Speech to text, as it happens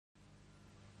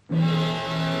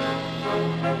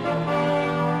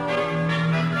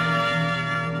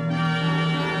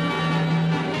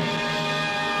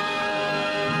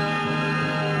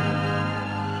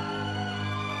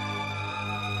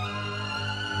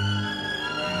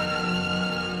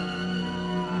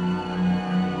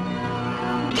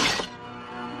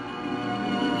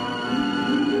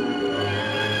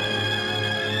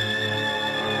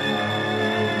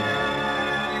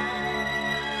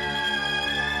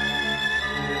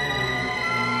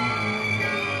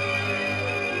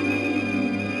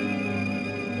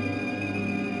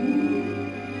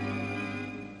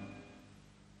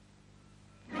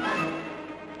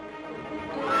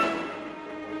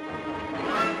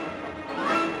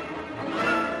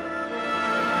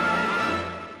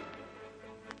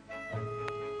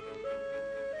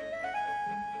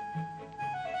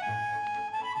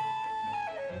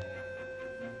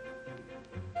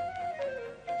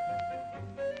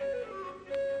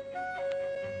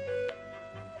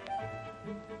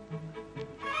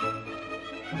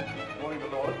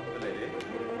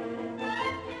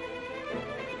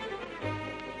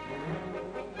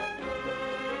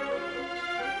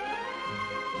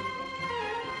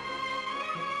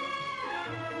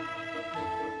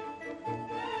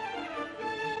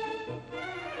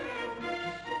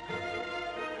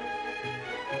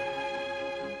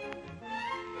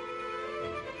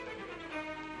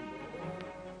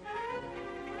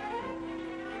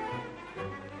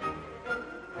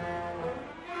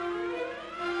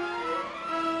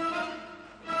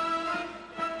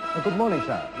Good morning,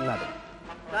 sir, madam.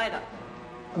 Rider.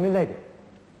 Milady.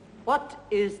 What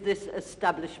is this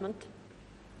establishment?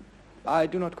 I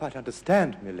do not quite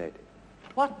understand, milady.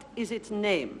 What is its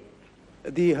name?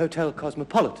 The Hotel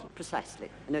Cosmopolitan. Precisely,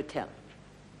 an hotel.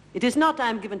 It is not, I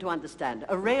am given to understand,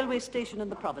 a railway station in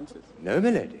the provinces. No,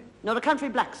 milady. Nor a country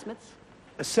blacksmith's.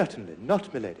 Certainly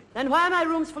not, milady. Then why are my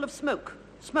rooms full of smoke?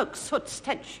 Smoke, soot,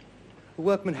 stench. A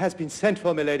workman has been sent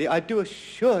for, milady. I do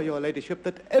assure your ladyship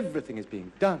that everything is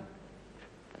being done.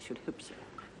 I should hope so.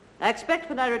 I expect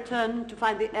when I return to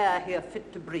find the air here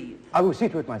fit to breathe. I will see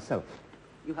to it myself.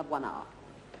 You have 1 hour.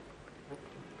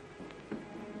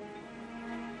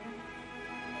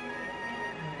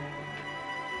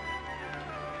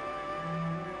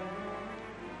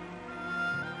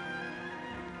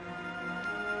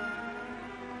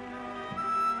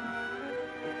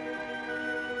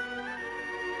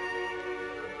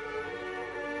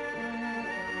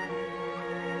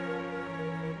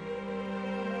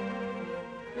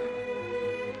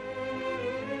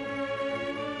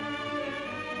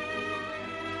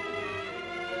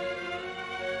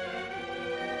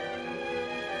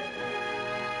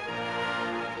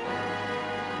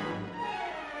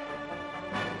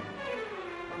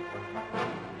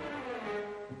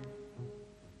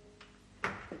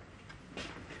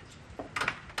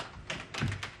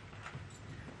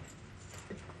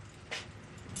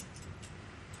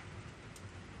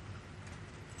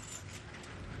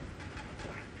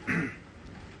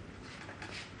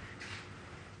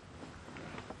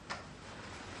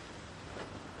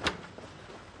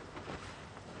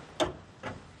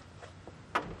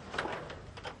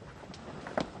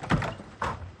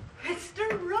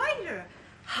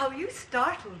 How you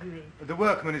startled me. The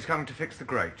workman is coming to fix the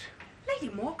grate. Lady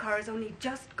Morcar has only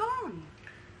just gone.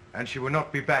 And she will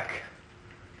not be back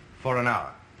for an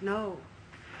hour. No,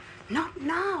 not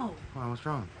now. Well, what's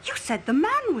wrong? You said the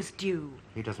man was due.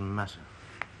 He doesn't matter.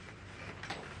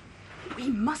 We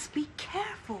must be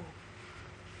careful.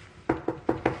 Good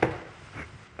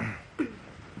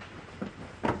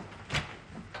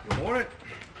morning.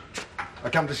 I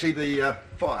come to see the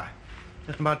fire.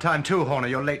 Just about time too, Horner.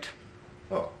 You're late.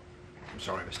 Oh, I'm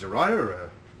sorry, Mr.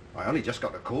 Ryder. I only just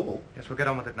got a call. Yes, we'll get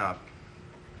on with it now.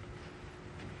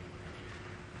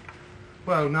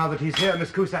 Well, now that he's here, Miss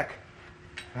Cusack,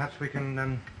 perhaps we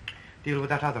can deal with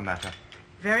that other matter.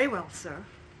 Very well, sir.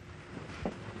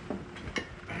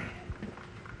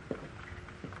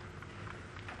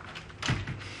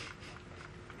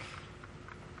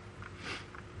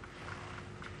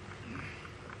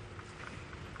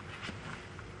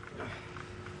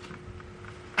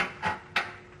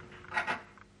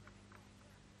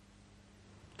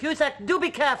 Cusack, do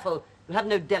be careful. You have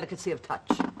no delicacy of touch.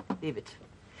 Leave it.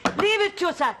 Leave it,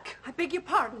 Cusack! I beg your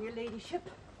pardon, your ladyship.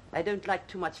 I don't like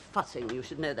too much fussing. You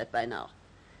should know that by now.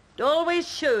 It always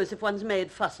shows if one's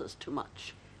maid fusses too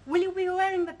much. Will you be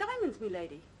wearing the diamonds,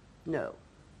 milady? No.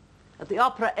 At the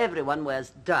opera, everyone wears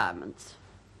diamonds.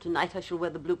 Tonight, I shall wear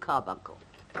the blue carbuncle.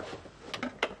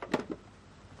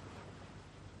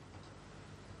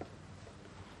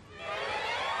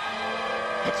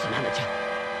 It's the manager.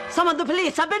 Summon the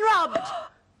police. I've been robbed.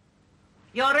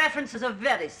 Your references are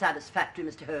very satisfactory,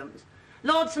 Mr. Holmes.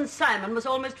 Lord St. Simon was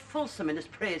almost fulsome in his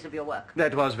praise of your work.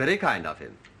 That was very kind of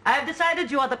him. I have decided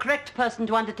you are the correct person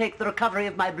to undertake the recovery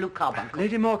of my blue carbuncle.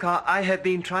 Lady Morcar, I have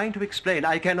been trying to explain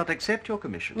I cannot accept your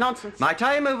commission. Nonsense. My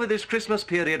time over this Christmas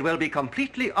period will be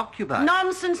completely occupied.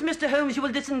 Nonsense, Mr. Holmes. You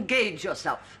will disengage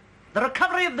yourself. The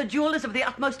recovery of the jewel is of the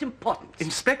utmost importance.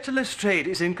 Inspector Lestrade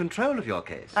is in control of your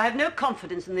case. I have no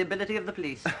confidence in the ability of the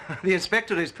police. The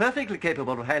inspector is perfectly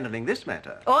capable of handling this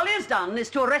matter. All he has done is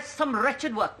to arrest some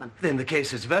wretched workman. Then the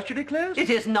case is virtually closed? It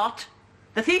is not.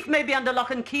 The thief may be under lock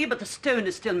and key, but the stone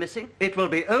is still missing. It will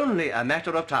be only a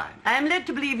matter of time. I am led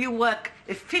to believe you work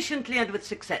efficiently and with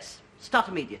success. Start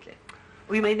immediately.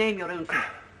 Or you may name your own fee.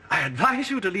 I advise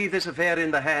you to leave this affair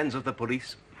in the hands of the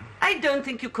police. I don't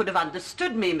think you could have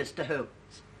understood me, Mr. Holmes.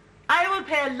 I will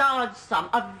pay a large sum,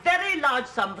 a very large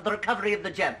sum, for the recovery of the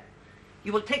gem.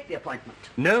 You will take the appointment.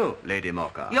 No, Lady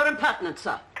Morcar. You're impertinent,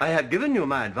 sir. I have given you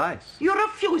my advice. You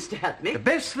refuse to help me. The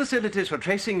best facilities for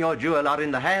tracing your jewel are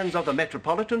in the hands of the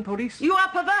Metropolitan Police. You are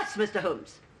perverse, Mr.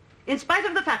 Holmes. In spite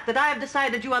of the fact that I have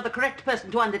decided you are the correct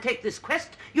person to undertake this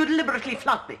quest, you deliberately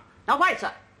flout me. Now, why,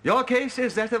 sir? Your case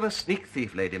is that of a sneak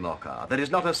thief, Lady Morcar. There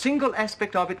is not a single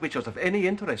aspect of it which is of any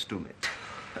interest to me.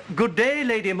 Good day,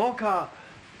 Lady Morcar.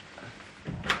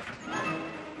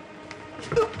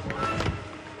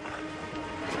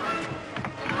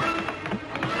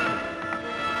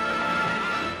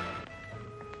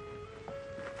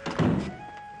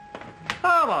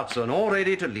 Oh, Watson, all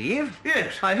ready to leave?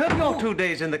 Yes. I hope your 2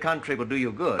 days in the country will do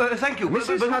you good. Thank you.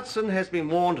 Mrs. Hudson has been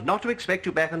warned not to expect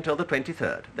you back until the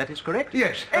 23rd. That is correct?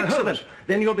 Yes. Excellent. Holmes.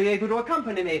 Then you'll be able to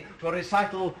accompany me to a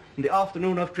recital in the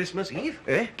afternoon of Christmas Eve.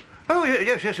 Eh? Oh,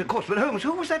 yes, of course. But Holmes,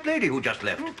 who was that lady who just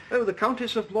left? Oh, the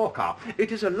Countess of Morcar.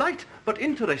 It is a light but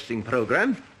interesting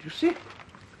program. Do you see?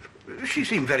 She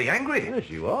seemed very angry. Yes,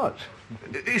 she was.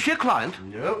 Is she a client?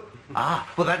 No. Ah,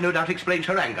 well, that no doubt explains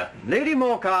her anger. Lady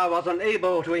Morcar was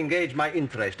unable to engage my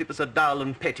interest. It was a dull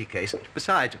and petty case.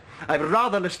 Besides, I've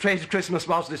rather illustrated Christmas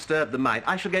was disturbed than mine.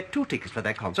 I shall get 2 tickets for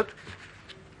that concert.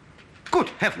 Good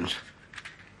heavens.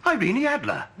 Irene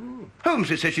Adler. Holmes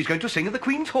says she's going to sing at the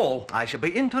Queen's Hall. I shall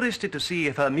be interested to see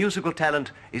if her musical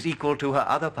talent is equal to her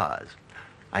other powers.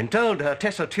 I'm told her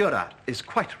tessitura is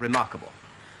quite remarkable.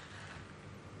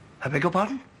 I beg your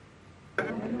pardon?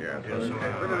 Very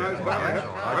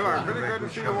good to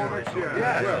see you all next year.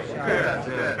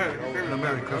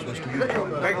 Merry Christmas to you.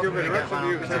 Thank you very much. And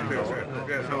you too.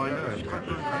 Yes, I know.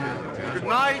 Good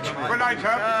night. Good night,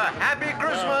 sir. Happy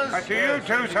Christmas! To you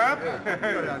too, sir.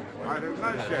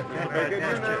 Nice, chef.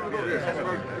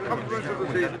 Compliments of the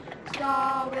season.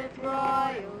 Star with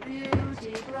royal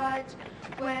beauty bright,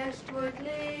 westward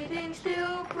leading,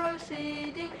 still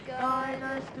proceeding, guide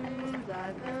us through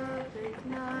thy perfect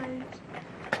night.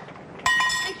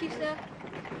 Thank you, sir.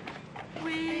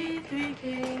 We 3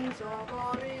 kings of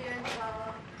Orient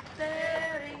are,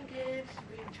 bearing gifts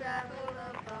we travel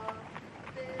afar.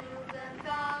 Field and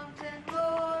fountain,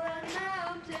 moor and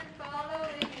mountain,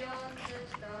 following yonder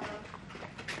star.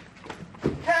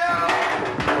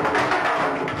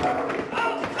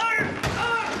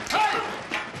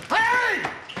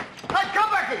 Come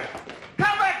back here!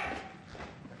 Come back!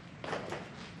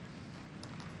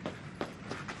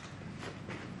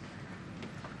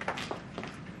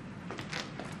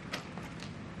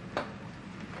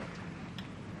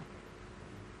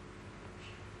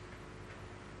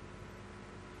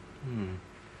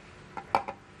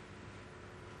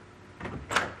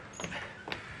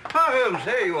 Holmes,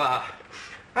 there you are.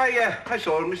 I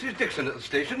saw Mrs. Dixon at the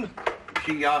station.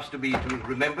 She asked me to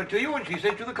remember to you, and she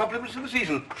sent you the compliments of the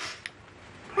season.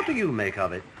 What do you make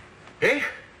of it? Eh?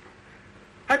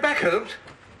 I'm back, Holmes.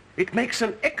 It makes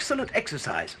an excellent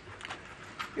exercise.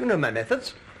 You know my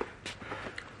methods.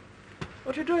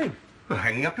 What are you doing? Well,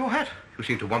 hanging up your hat. You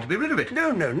seem to want to be rid of it.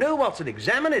 No, Watson.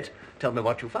 Examine it. Tell me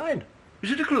what you find.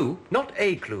 Is it a clue? Not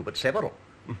a clue, but several.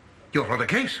 You're on a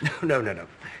case. No.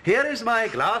 Here is my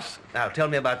glass. Now, tell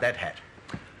me about that hat.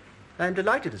 I'm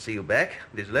delighted to see you back.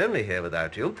 It is lonely here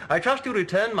without you. I trust you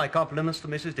return my compliments to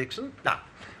Mrs. Dixon. Now,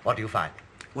 what do you find?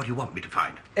 What do you want me to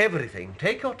find? Everything.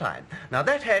 Take your time. Now,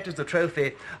 that hat is the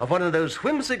trophy of one of those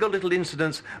whimsical little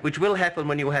incidents which will happen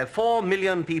when you have 4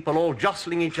 million people all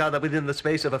jostling each other within the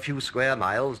space of a few square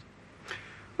miles.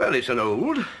 Well, it's an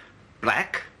old,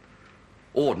 black,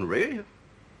 ordinary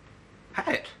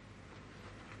hat.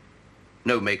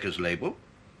 No maker's label.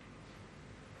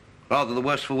 Rather the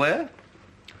worse for wear.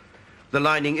 The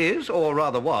lining is, or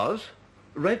rather was,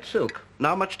 red silk,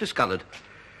 now much discoloured.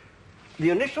 The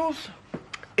initials,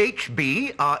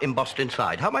 HB, are embossed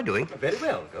inside. How am I doing? Very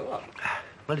well. Go on.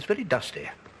 Well, it's very dusty.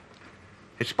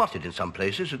 It's spotted in some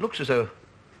places. It looks as though...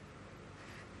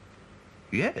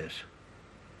 Yes.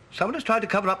 Someone has tried to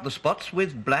cover up the spots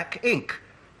with black ink.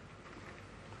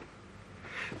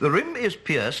 The rim is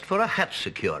pierced for a hat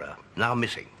securer, now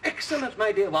missing. Excellent,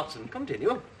 my dear Watson.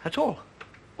 Continue. That's all.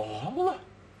 All?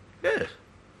 Yes.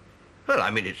 Well,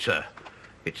 I mean,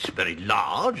 it's very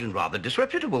large and rather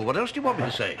disreputable. What else do you want me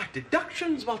to say?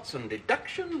 Deductions, Watson,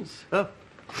 deductions. Oh.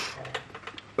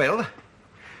 Well,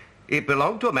 it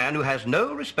belonged to a man who has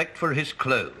no respect for his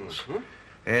clothes. Mm-hmm.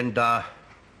 And,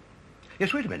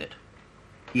 yes, wait a minute.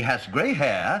 He has grey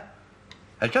hair,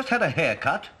 has just had a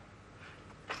haircut,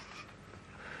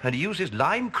 and he uses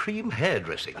lime cream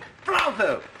hairdressing.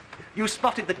 Bravo! You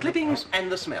spotted the clippings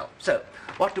and the smell. So,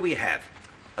 what do we have?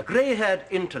 A grey-haired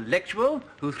intellectual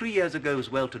who 3 years ago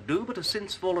was well-to-do but has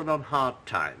since fallen on hard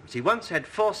times. He once had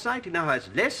foresight, he now has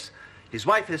less. His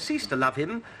wife has ceased to love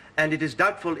him, and it is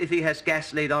doubtful if he has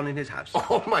gas laid on in his house.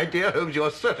 Oh, my dear Holmes,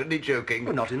 you're certainly joking.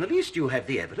 Well, not in the least. You have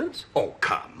the evidence. Oh,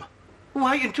 come.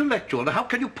 Why intellectual? How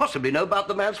can you possibly know about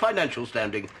the man's financial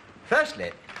standing?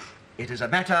 Firstly, it is a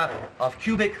matter of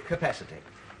cubic capacity.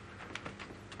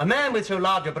 A man with so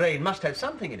large a brain must have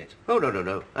something in it. Oh,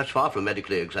 no. That's far from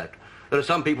medically exact. There are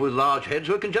some people with large heads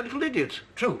who are congenital idiots.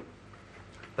 True.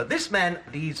 But this man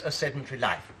leads a sedentary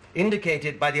life,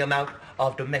 indicated by the amount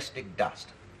of domestic dust.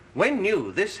 When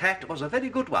new, this hat was a very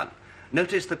good one.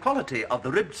 Notice the quality of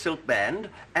the ribbed silk band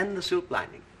and the silk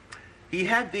lining. He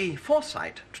had the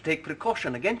foresight to take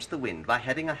precaution against the wind by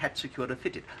having a hat securer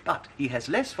fitted. But he has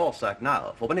less foresight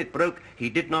now, for when it broke, he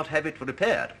did not have it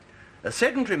repaired. A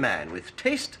sedentary man with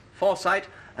taste, foresight,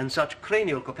 and such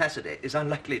cranial capacity is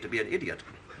unlikely to be an idiot.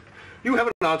 You have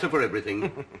an answer for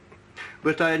everything.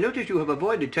 But I notice you have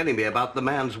avoided telling me about the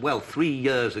man's wealth 3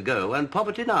 years ago and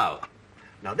poverty now.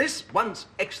 Now, this once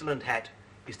excellent hat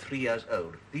is 3 years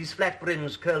old. These flat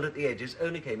brims curled at the edges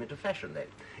only came into fashion then.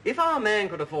 If our man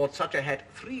could afford such a hat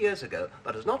 3 years ago,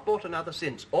 but has not bought another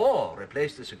since, or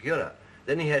replaced the securer,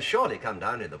 then he has surely come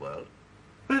down in the world.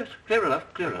 Yes, clear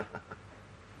enough, clear enough.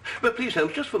 But please,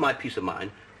 Holmes, just for my peace of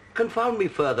mind, confound me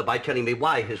further by telling me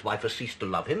why his wife has ceased to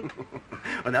love him.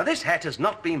 Well, now, this hat has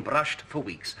not been brushed for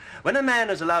weeks. When a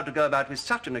man is allowed to go about with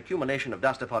such an accumulation of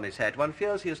dust upon his hat, one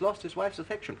fears he has lost his wife's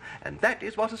affection. And that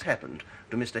is what has happened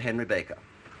to Mr. Henry Baker.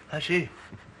 I see.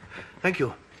 Thank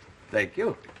you. Thank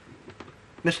you.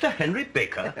 Mr. Henry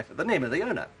Baker? The name of the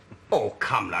owner. Oh,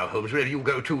 come now, Holmes, really, you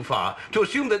go too far. To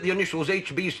assume that the initials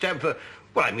HB stand for...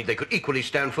 Well, I mean, they could equally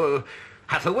stand for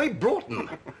Hathaway Broughton.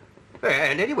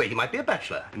 And anyway, he might be a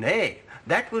bachelor. Nay,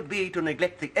 that would be to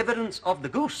neglect the evidence of the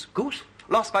goose. Goose?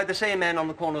 Lost by the same man on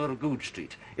the corner of Goode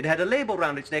Street. It had a label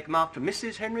round its neck marked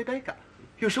Mrs. Henry Baker.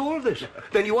 You saw all of this?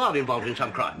 Then you are involved in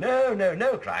some crime.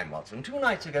 No crime, Watson. 2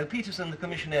 nights ago, Peterson, the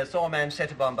commissioner, saw a man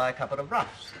set upon by a couple of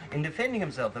roughs. In defending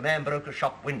himself, the man broke a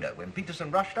shop window. When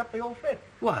Peterson rushed up, they all fled.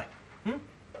 Why?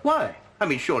 Why? I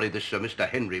mean, surely this Mr.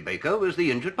 Henry Baker was the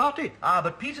injured party. Ah,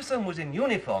 but Peterson was in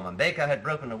uniform and Baker had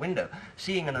broken a window.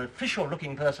 Seeing an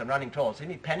official-looking person running towards him,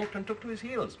 he panicked and took to his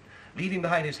heels, leaving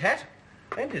behind his hat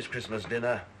and his Christmas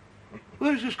dinner.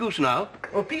 Where's this goose now?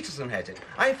 Oh, Peterson has it.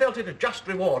 I felt it a just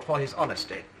reward for his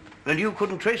honesty. And you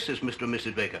couldn't trace this Mr. and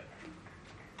Mrs. Baker?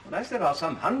 Well, as there are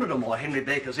some 100 or more Henry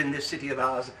Bakers in this city of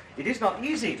ours, it is not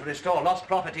easy to restore lost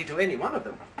property to any one of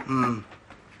them.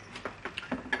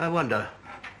 I wonder.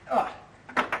 What?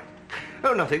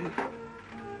 Oh, nothing.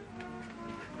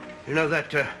 You know,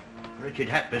 that wretched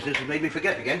hat business has made me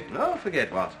forget again. No,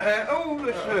 forget what?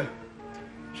 This,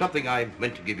 something I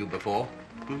meant to give you before.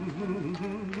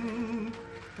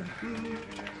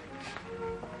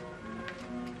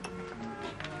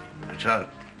 It's a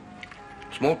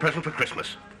small present for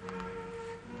Christmas.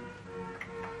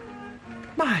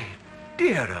 My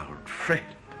dear old friend.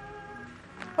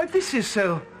 Why, this is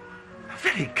so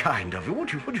very kind of you.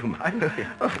 Would you mind?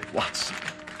 Oh, Watson.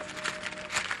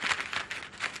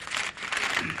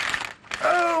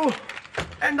 Oh,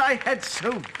 and I had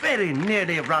so very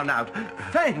nearly run out.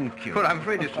 Thank you. Well, I'm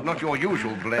afraid it's not your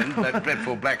usual blend, that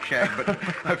dreadful black shag, but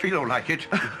I feel like it.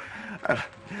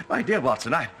 My dear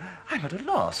Watson, I'm at a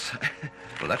loss.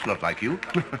 Well, that's not like you.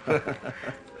 Oh,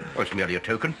 it's merely a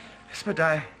token. Yes, but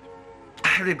I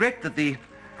regret that the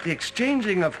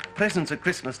exchanging of presents at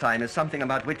Christmas time is something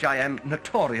about which I am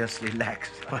notoriously lax.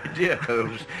 My dear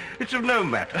Holmes, it's of no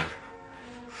matter.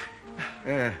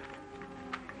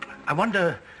 I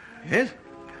wonder... Yes?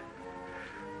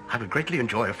 I would greatly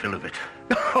enjoy a fill of it.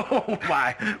 Oh,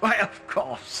 why, of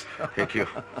course. Thank you.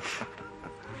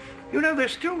 You know,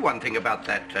 there's still one thing about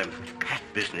that hat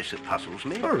business that puzzles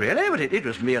me. Oh, really? But it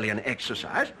was merely an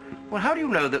exercise. Well, how do you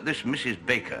know that this Mrs.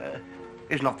 Baker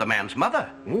is not the man's mother?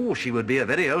 Oh, she would be a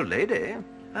very old lady.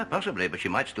 Possibly, but she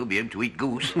might still be able to eat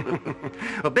goose.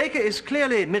 Well, Baker is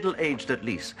clearly middle-aged at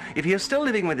least. If he is still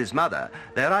living with his mother,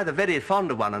 they're either very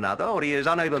fond of one another or he is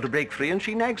unable to break free and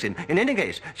she nags him. In any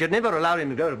case, she'd never allow him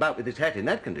to go about with his hat in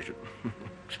that condition.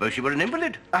 Suppose she were an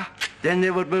invalid? Then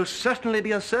there would most certainly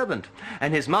be a servant,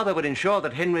 and his mother would ensure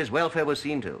that Henry's welfare was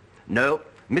seen to. No,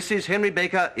 Mrs. Henry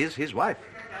Baker is his wife.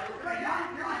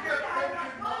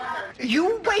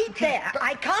 You wait there.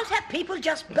 I can't have people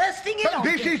just bursting in on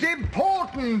This me. is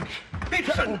important.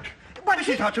 Peterson! What,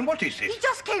 Mrs. Hudson, what is this? He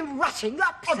just came rushing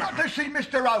up, I've sir. got to see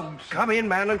Mr. Holmes. Come in,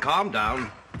 man, and calm down.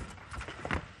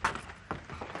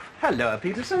 Hello,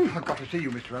 Peterson. I've got to see you,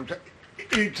 Mr. Holmes.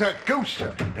 It's a goose,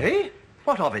 sir. Eh?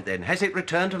 What of it, then? Has it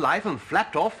returned to life and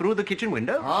flapped off through the kitchen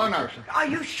window? Oh, no, sir. Are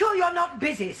you sure you're not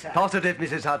busy, sir? Positive,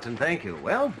 Mrs. Hudson, thank you.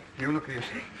 Well? You look here,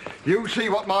 sir. You see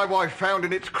what my wife found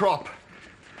in its crop.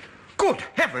 Good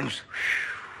heavens!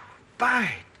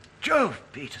 By Jove,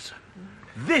 Peterson.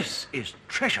 This is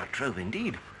treasure trove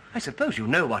indeed. I suppose you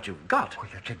know what you've got. Oh,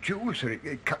 that's a jewel, sir.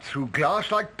 It cut through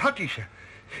glass like putty, sir.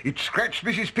 It scratched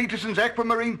Mrs. Peterson's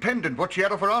aquamarine pendant, what she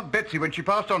had of her Aunt Betsy when she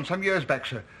passed on some years back,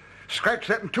 sir. Scratched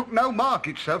that and took no mark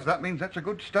itself. That means that's a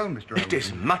good stone, Mr. Holmes. It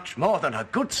is much more than a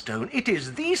good stone. It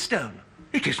is the stone.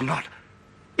 It is not.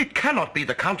 It cannot be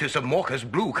the Countess of Morca's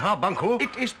blue carbuncle.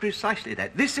 It is precisely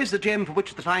that. This is the gem for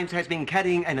which the Times has been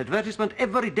carrying an advertisement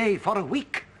every day for a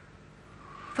week.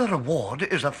 The reward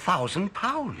is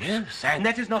 £1,000. Yes, and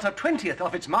that is not a 20th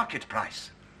of its market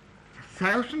price.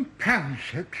 £1,000,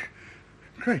 sir?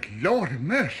 Great Lord of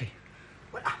mercy.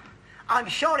 Well, I'm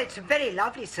sure it's very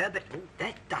lovely, sir, but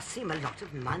that does seem a lot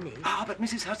of money. Ah, but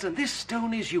Mrs. Hudson, this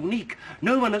stone is unique.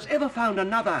 No one has ever found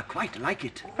another quite like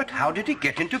it. But how did it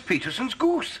get into Peterson's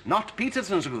goose? Not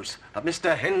Peterson's goose, but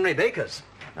Mr. Henry Baker's.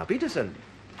 Now, Peterson,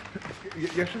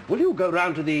 Yes, sir? will you go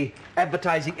round to the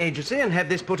advertising agency and have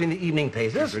this put in the evening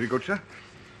papers? Very good, sir.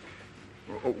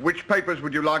 Which papers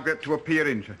would you like that to appear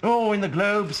in, sir? Oh, in the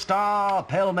Globe, Star,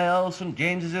 Pall Mall, St.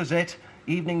 James's Gazette,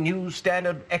 Evening News,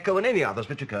 Standard, Echo, and any others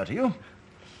which occur to you.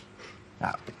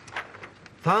 Now,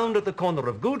 found at the corner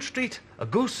of Gould Street, a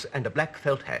goose and a black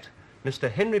felt hat.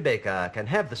 Mr. Henry Baker can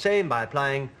have the same by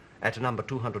applying at number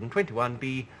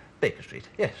 221B, Baker Street.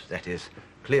 Yes, that is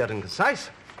clear and concise.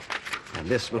 And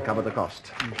this will cover the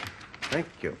cost. Thank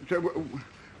you. So,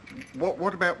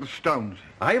 what about the stones?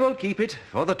 I will keep it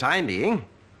for the time being.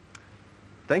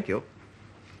 Thank you.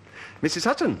 Mrs.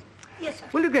 Hudson. Yes, sir.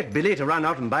 Will you get Billy to run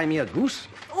out and buy me a goose?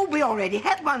 Oh, we already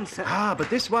had one, sir. Ah, but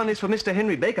this one is for Mr.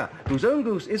 Henry Baker, whose own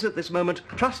goose is at this moment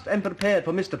trussed and prepared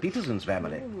for Mr. Peterson's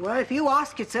family. Well, if you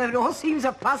ask it, sir, it all seems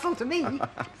a puzzle to me.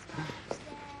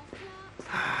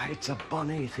 It's a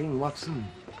bonny thing, Watson.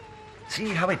 See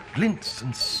how it glints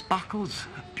and sparkles?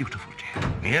 A beautiful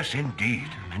gem. Yes, indeed.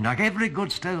 And like every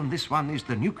good stone, this one is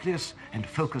the nucleus and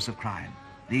focus of crime.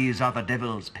 These are the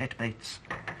devil's pet baits.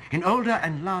 In older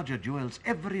and larger jewels,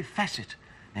 every facet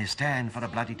may stand for a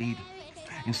bloody deed.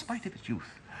 In spite of its youth,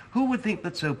 who would think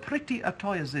that so pretty a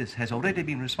toy as this has already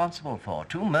been responsible for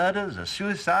 2 murders, a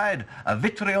suicide, a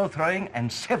vitriol throwing,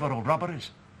 and several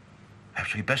robberies?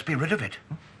 Perhaps we'd best be rid of it.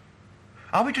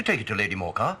 Are we to take it to Lady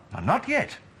Morcar? Not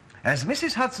yet. As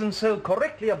Mrs. Hudson so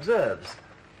correctly observes,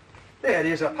 there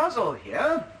is a puzzle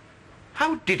here.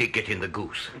 How did it get in the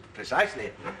goose?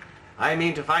 Precisely. I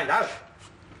mean to find out.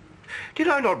 Did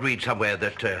I not read somewhere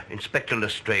that Inspector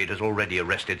Lestrade has already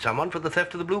arrested someone for the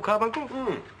theft of the blue carbuncle?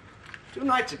 2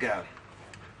 nights ago.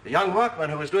 The young workman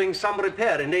who was doing some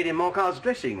repair in Lady Morcar's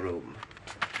dressing room.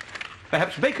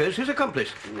 Perhaps Baker's his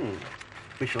accomplice.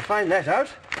 We shall find that out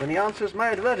when he answers my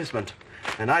advertisement.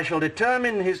 And I shall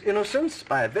determine his innocence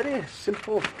by a very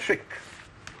simple trick.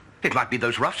 It might be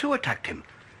those roughs who attacked him.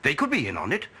 They could be in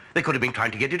on it. They could have been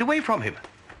trying to get it away from him.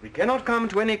 We cannot come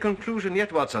to any conclusion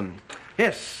yet, Watson.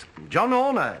 Yes, John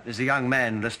Horner is the young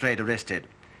man Lestrade arrested.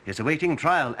 He is awaiting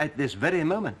trial at this very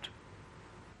moment.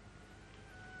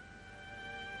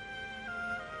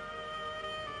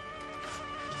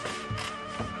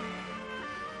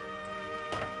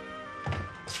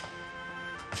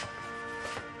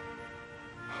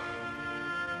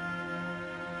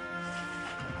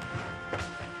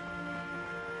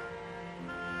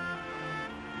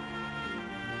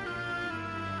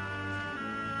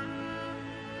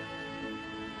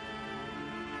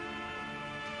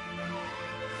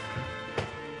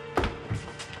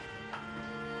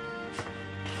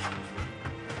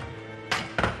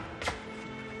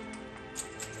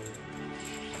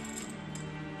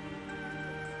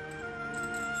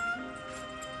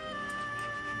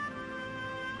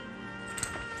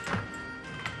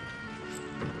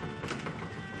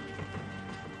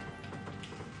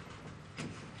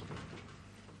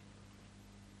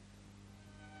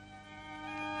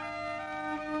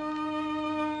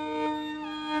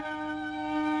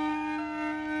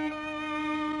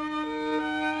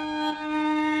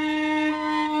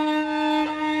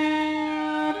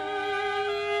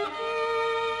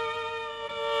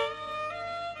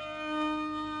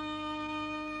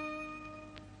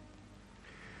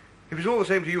 If it's all the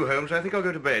same to you, Holmes, I think I'll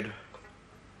go to bed.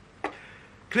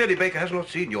 Clearly Baker has not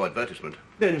seen your advertisement.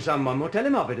 Then someone will tell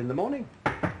him of it in the morning.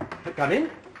 Come in.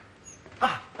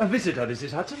 Ah, a visitor,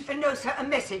 Mrs. Hudson. No, sir, a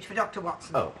message for Dr.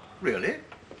 Watson. Oh, really?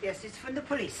 Yes, it's from the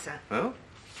police, sir. Oh?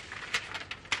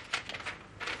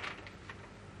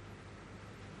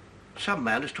 Some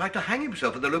man has tried to hang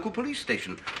himself at the local police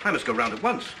station. I must go round at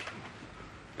once.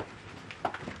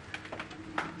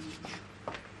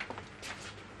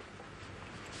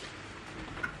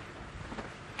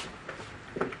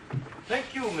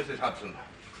 Thank you, Mrs. Hudson.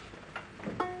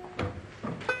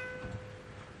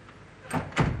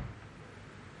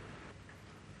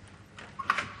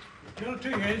 Guilty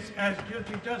is as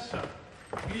guilty does, sir.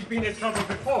 He's been in trouble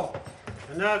before,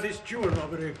 and now this jewel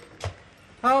robbery.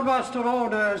 Our master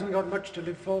Horner hasn't got much to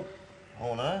live for.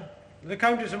 Horner? The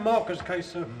Countess of Morcar's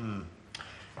case, sir.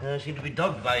 Seem to be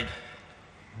dogged by it.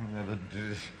 Never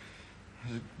did.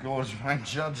 As a gorgeous fine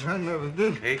judge, I never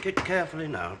did. Take it carefully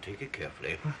now, take it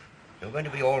carefully. You're going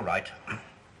to be all right.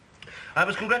 I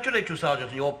must congratulate you, Sergeant,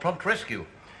 on your prompt rescue.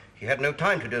 He had no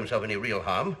time to do himself any real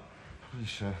harm. Please,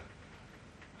 sir.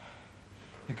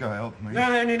 You gotta help me.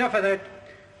 Now then, enough of that.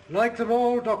 Like them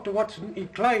all, Dr. Watson, he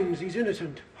claims he's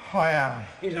innocent. I am.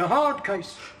 He's a hard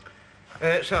case.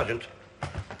 Sergeant.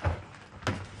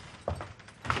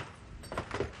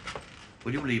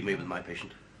 Will you leave me with my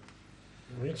patient?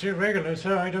 It's irregular,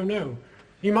 sir, I don't know.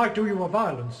 He might do you a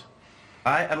violence.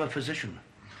 I am a physician,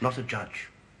 not a judge.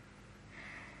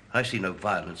 I see no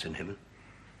violence in him,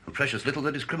 and precious little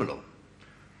that is criminal.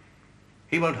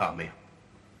 He won't harm me.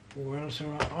 Well, sir,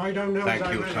 I don't know. Thank as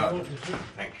I you, really Sergeant. want to.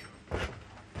 Thank you.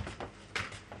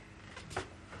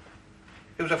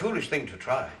 It was a foolish thing to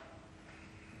try.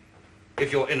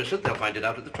 If you're innocent, they'll find it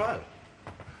out at the trial.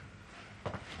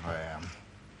 I am.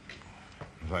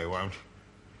 They won't.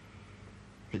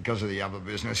 Because of the other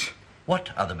business.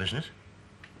 What other business?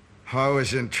 I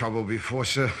was in trouble before,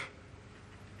 sir.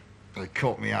 They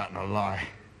caught me out in a lie.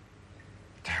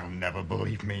 They'll never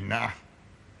believe me now.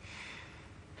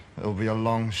 It'll be a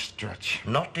long stretch.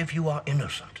 Not if you are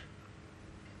innocent.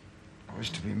 I was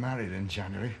to be married in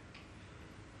January.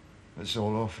 It's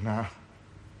all off now.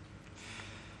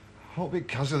 All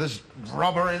because of this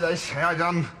robbery they say I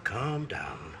done. Calm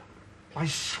down. I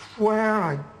swear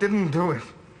I didn't do it.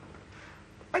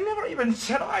 I never even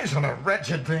set eyes on a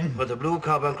wretched thing. With the blue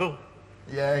carbuncle?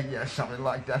 Yeah, something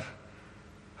like that.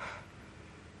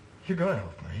 You gotta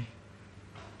help me.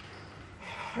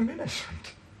 I'm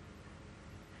innocent.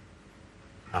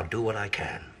 I'll do what I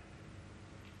can.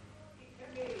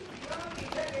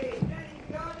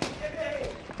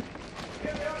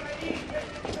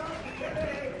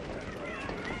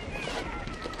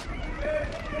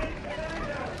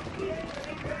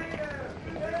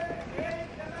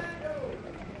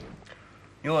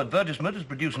 Your advertisement has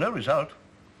produced no result.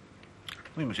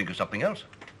 We must think of something else.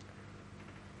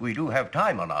 We do have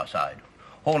time on our side.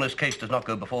 Horner's case does not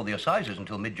go before the assizes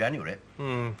until mid-January.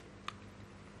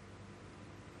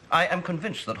 I am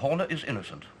convinced that Horner is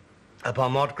innocent.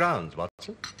 Upon what grounds,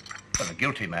 Watson? Well, a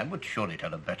guilty man would surely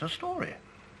tell a better story.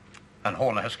 And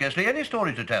Horner has scarcely any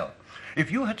story to tell.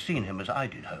 If you had seen him as I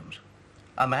did, Holmes,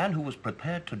 a man who was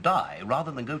prepared to die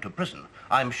rather than go to prison,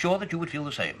 I'm sure that you would feel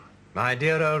the same. My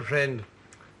dear old friend,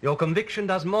 your conviction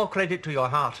does more credit to your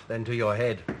heart than to your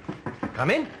head. Come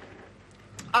in.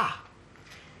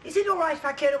 Is it all right if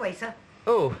I clear away, sir?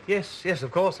 Oh, yes,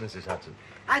 of course, Mrs. Hudson.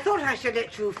 I thought I should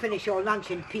let you finish your lunch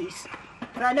in peace,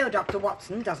 but I know Dr.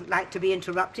 Watson doesn't like to be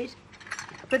interrupted.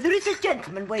 But there is a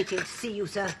gentleman waiting to see you,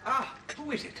 sir.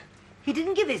 Who is it? He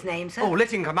didn't give his name, sir. Oh,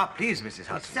 let him come up, please, Mrs.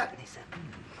 Oh, Hudson. certainly, sir.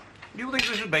 Do you think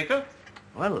this is Baker?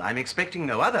 Well, I'm expecting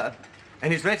no other,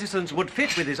 and his reticence would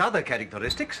fit with his other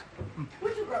characteristics.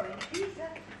 Would you go in, please,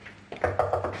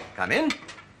 sir? Come in.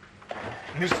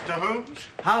 Mr. Holmes?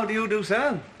 How do you do,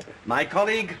 sir? My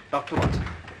colleague, Dr. Watson.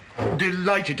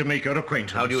 Delighted to make your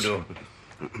acquaintance. How do you do?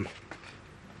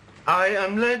 I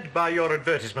am led by your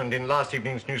advertisement in last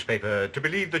evening's newspaper to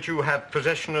believe that you have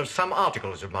possession of some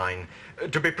articles of mine.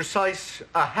 To be precise,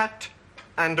 a hat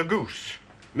and a goose.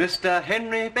 Mr.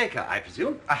 Henry Baker, I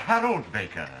presume? A Harold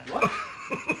Baker. What?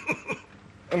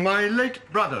 My late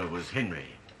brother was Henry.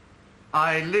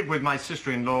 I live with my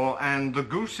sister-in-law, and the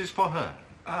goose is for her.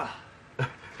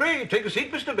 Pray, take a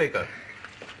seat, Mr. Baker.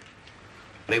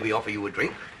 May we offer you a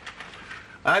drink?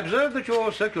 I observe that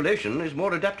your circulation is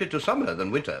more adapted to summer than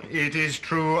winter. It is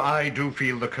true, I do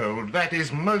feel the cold. That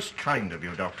is most kind of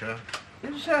you, Doctor.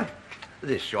 Is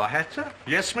this your hat, sir?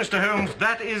 Yes, Mr. Holmes,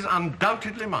 that is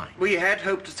undoubtedly mine. We had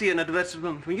hoped to see an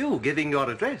advertisement from you giving your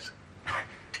address.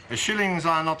 The shillings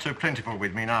are not so plentiful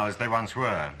with me now as they once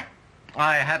were.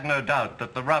 I had no doubt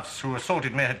that the roughs who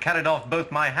assaulted me had carried off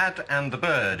both my hat and the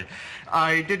bird.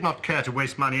 I did not care to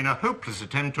waste money in a hopeless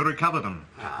attempt to recover them.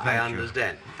 I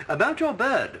understand. About your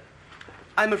bird,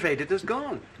 I'm afraid it has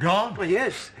gone. Gone? Well,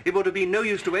 yes. It would have been no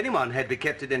use to anyone had we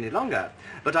kept it any longer.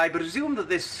 But I presume that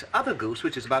this other goose,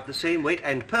 which is about the same weight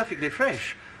and perfectly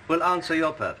fresh, will answer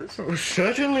your purpose. Oh,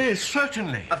 certainly,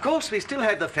 certainly. Of course, we still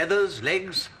have the feathers,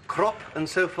 legs, crop, and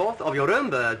so forth of your own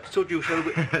bird, should you show...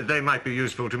 They might be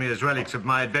useful to me as relics of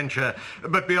my adventure,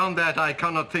 but beyond that I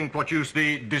cannot think what use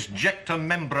the disjecta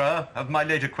membra of my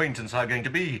late acquaintance are going to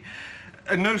be.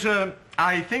 No, sir,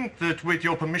 I think that with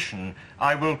your permission,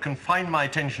 I will confine my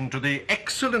attention to the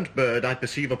excellent bird I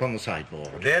perceive upon the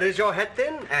sideboard. There is your hat,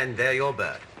 then, and there your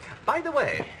bird. By the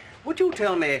way, would you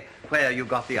tell me where you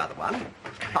got the other one?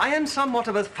 I am somewhat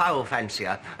of a fowl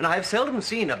fancier, and I have seldom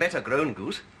seen a better grown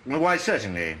goose. Why,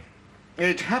 certainly.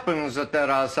 It happens that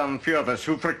there are some few of us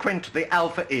who frequent the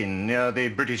Alpha Inn near the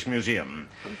British Museum.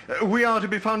 We are to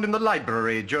be found in the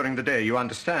library during the day, you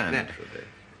understand. Naturally.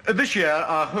 This year,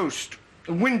 our host,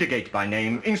 Windigate by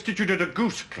name, instituted a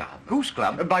goose club. Goose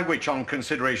club? By which, on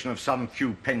consideration of some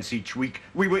few pence each week,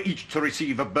 we were each to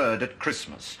receive a bird at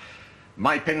Christmas.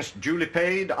 My pence duly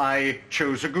paid, I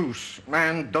chose a goose,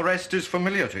 and the rest is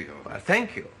familiar to you.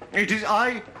 Thank you. It is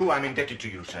I who am indebted to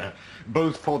you, sir,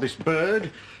 both for this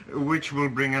bird, which will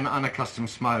bring an unaccustomed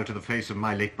smile to the face of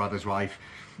my late brother's wife,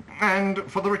 and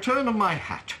for the return of my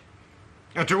hat.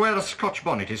 To wear a Scotch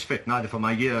bonnet is fit neither for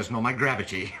my years nor my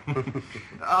gravity.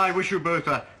 I wish you both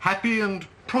a happy and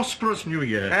prosperous New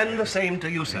Year. And the same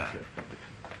to you, sir.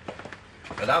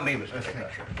 Allow me, Mr.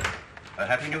 Beck. A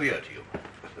happy New Year to you.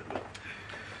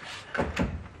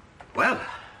 Well,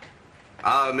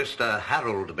 our Mr.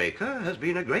 Harold Baker has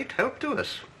been a great help to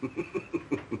us.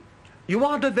 You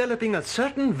are developing a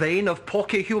certain vein of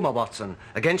porky humour, Watson,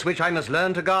 against which I must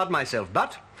learn to guard myself.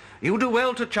 But you do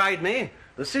well to chide me.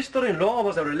 The sister-in-law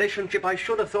was a relationship I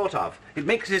should have thought of. It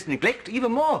makes his neglect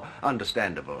even more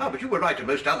understandable. Oh, but you were right in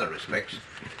most other respects.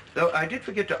 Though I did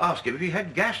forget to ask him if he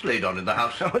had gas laid on in the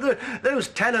house. Those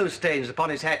tallow stains upon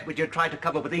his hat, which you tried to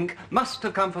cover with ink, must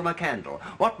have come from a candle.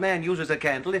 What man uses a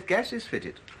candle if gas is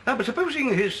fitted? Now, but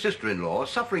supposing his sister-in-law,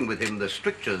 suffering with him the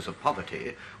strictures of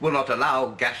poverty, will not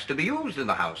allow gas to be used in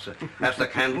the house, as the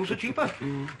candles are cheaper.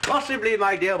 Possibly,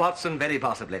 my dear Watson, very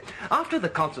possibly. After the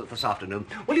concert this afternoon,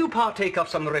 will you partake of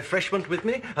some refreshment with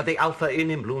me at the Alpha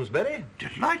Inn in Bloomsbury?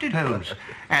 Delighted, Holmes.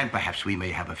 And perhaps we may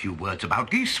have a few words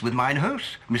about geese with mine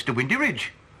host, Mr.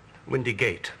 Windyridge.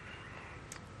 Windigate.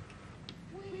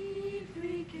 We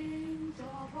three kings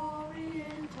of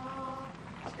Orient are,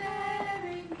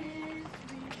 staring this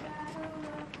we travel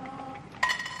apart.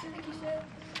 He said,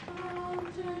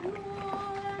 mountain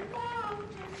wall and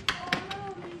mountain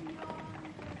following yonder.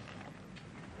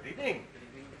 Good evening.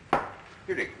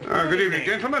 Good evening. Good evening,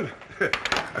 gentlemen.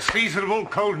 A seasonable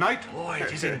cold night. Oh,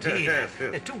 it is indeed.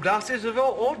 2 glasses of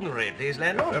your ordinary, please,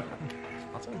 landlord.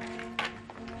 Watson.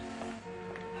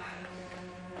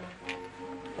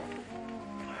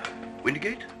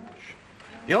 Windigate?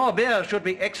 Your beer should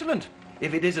be excellent,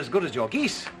 if it is as good as your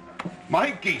geese. My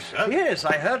geese, sir? Yes,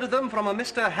 I heard of them from a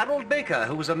Mr. Harold Baker,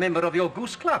 who was a member of your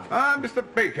goose club. Ah, Mr.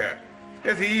 Baker.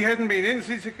 Yes, he hasn't been in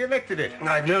since he collected it.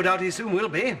 I've no doubt he soon will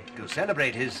be, to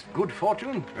celebrate his good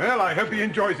fortune. Well, I hope he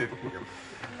enjoys it.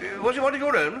 Was it one of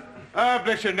your own? Ah,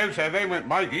 bless you, no, sir. They weren't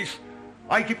my geese.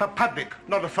 I keep a paddock,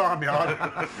 not a farmyard.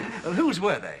 Whose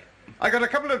were they? I got a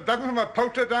couple of dozen from a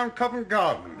poulter down Covent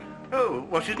Garden. Oh,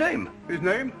 what's his name? His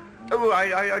name? Oh,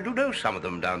 I do know some of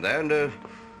them down there, and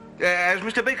as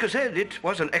Mr. Baker said, it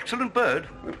was an excellent bird.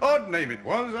 An odd name it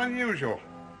was, unusual.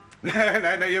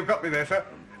 No, you've got me there, sir.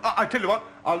 I tell you what,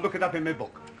 I'll look it up in my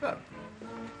book. Oh.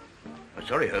 I'm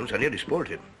sorry, Holmes, I nearly spoiled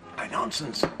him. By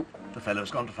nonsense. The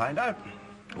fellow's gone to find out.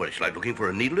 Well, it's like looking for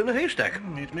a needle in a haystack.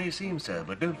 It may seem so,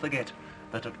 but don't forget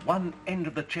that at one end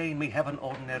of the chain we have an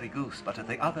ordinary goose, but at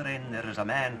the other end there is a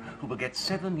man who will get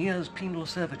 7 years penal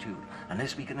servitude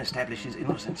unless we can establish his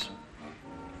innocence.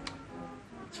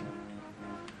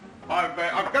 I've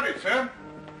got it, sir.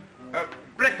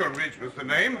 Breckenridge was the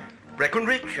name.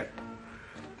 Breckenridge?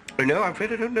 No, I'm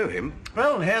afraid I don't know him.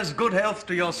 Well, here's good health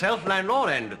to yourself,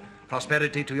 landlord, and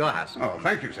prosperity to your house. Oh,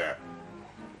 thank you, sir.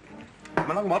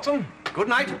 Come along, Watson. Good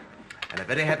night, and a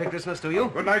very happy Christmas to you.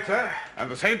 Good night, sir,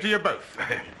 and the same to you both.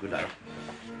 Good night.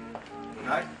 Good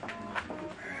night.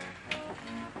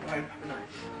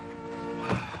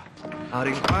 Our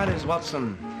inquiries,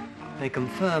 Watson, may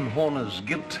confirm Horner's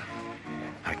guilt.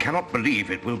 I cannot believe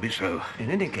it will be so.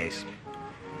 In any case,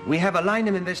 we have a line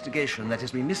of investigation that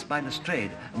has been missed by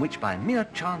Lestrade and which by mere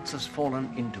chance has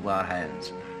fallen into our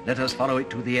hands. Let us follow it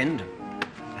to the end.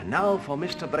 And now for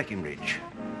Mr. Breckenridge.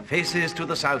 Faces to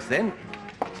the south, then.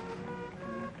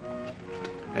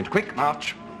 And quick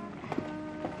march.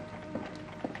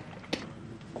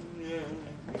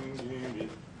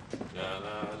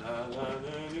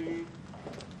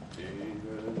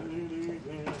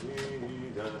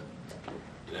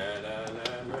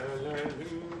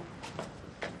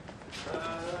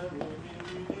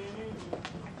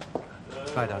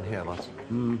 Try down here,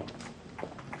 Watson.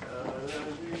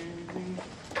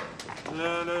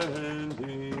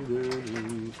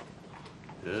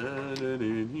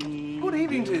 Good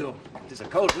evening to you. It is a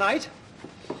cold night.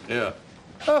 Yeah.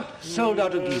 Oh, sold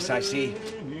out of geese, I see.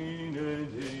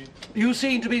 You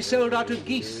seem to be sold out of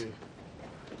geese.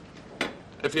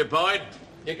 If you bide,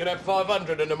 you can have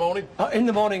 500 in the morning. In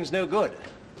the morning's no good.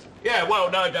 Yeah, well,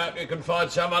 no doubt you can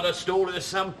find some other stall with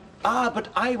some. Ah, but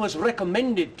I was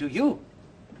recommended to you.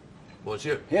 Was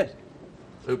you? Yes.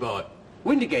 Who by?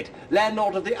 Windigate,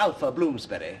 landlord of the Alpha,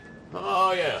 Bloomsbury.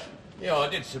 Oh, yeah. Yeah, I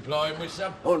did supply him with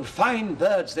some. Oh, and fine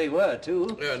birds they were,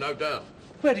 too. Yeah, no doubt.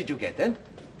 Where did you get them?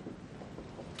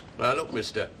 Now, look,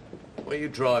 mister, where are you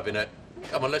driving at?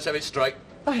 Come on, let's have it straight.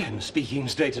 I am speaking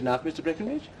straight enough, Mr.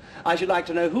 Breckenridge. I should like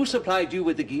to know who supplied you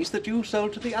with the geese that you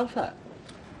sold to the Alpha.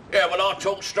 Yeah, well, I'll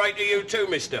talk straight to you too,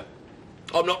 mister.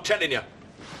 I'm not telling you.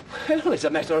 Well, it's a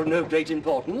matter of no great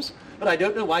importance, but I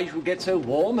don't know why you should get so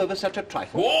warm over such a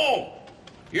trifle. Warm?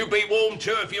 You'd be warm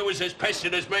too if you was as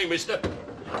pestered as me, mister.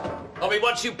 I mean,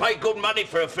 once you pay good money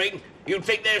for a thing, you'd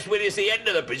think there's with us the end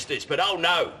of the business, but oh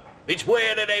no. It's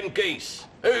where are them geese?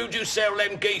 Who'd you sell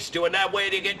them geese to, and now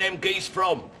where do you get them geese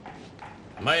from?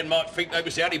 A man might think they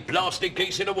was the only blasted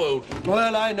geese in the world.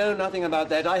 Well, I know nothing about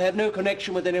that. I have no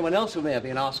connection with anyone else who may have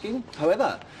been asking.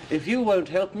 However, if you won't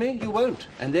help me, you won't.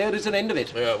 And there is an end of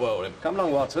it. Yeah, well, then. Come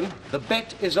along, Watson. The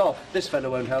bet is off. This fellow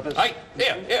won't help us. Hey,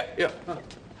 here.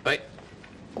 Hey,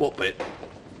 what bet?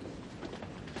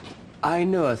 I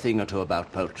know a thing or two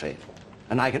about poultry,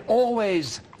 and I can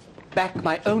always back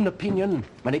my own opinion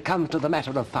when it comes to the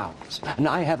matter of fowls. And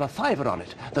I have a fiver on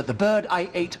it that the bird I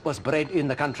ate was bred in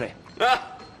the country.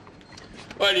 Ah!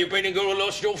 Well, you've been and gone and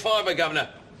lost your fiver, Governor.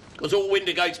 Because all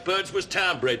Windigate's birds was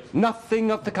town-bred.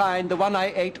 Nothing of the kind. The one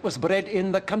I ate was bred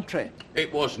in the country.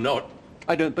 It was not.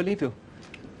 I don't believe you.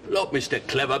 Look, Mr.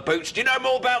 Clever Boots, do you know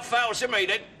more about fowls than me,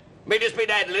 then? Me that's been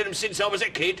handling them since I was a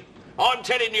kid. I'm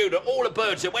telling you that all the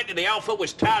birds that went to the Alpha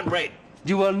was town-bred.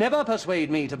 You will never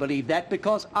persuade me to believe that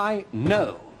because I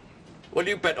know. Well,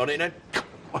 you bet on it, then.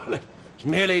 Well, it's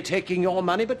merely taking your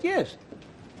money, but yes.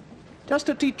 Just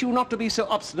to teach you not to be so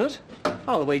obstinate,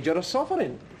 I'll wager a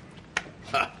sovereign.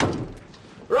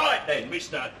 Right then,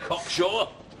 Mr. Cockshaw.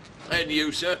 And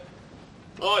you, sir.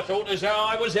 I thought as how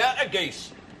I was out of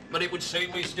geese, but it would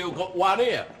seem we still got one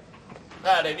here.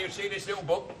 Now then, you see this little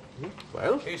book?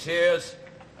 Well? This here's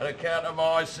an account of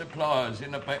my suppliers. In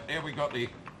the back there we got the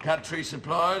country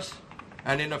suppliers,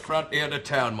 and in the front here the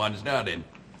town ones. Now then,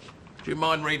 do you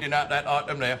mind reading out that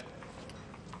item there?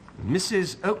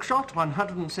 Mrs. Oakshott,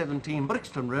 117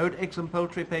 Brixton Road, Eggs and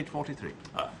Poultry, page 43.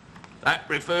 That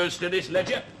refers to this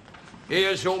ledger.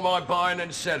 Here's all my buying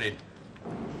and selling.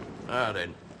 Now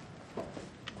then,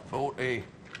 43.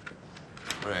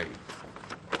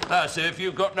 Now, sir, if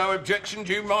you've got no objection,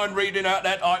 do you mind reading out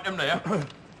that item there?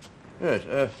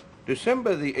 Yes,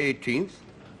 December the 18th,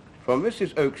 from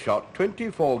Mrs. Oakshott,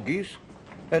 24 geese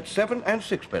at 7 and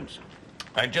 6pence.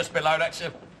 And just below that,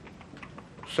 sir?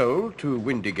 Sold to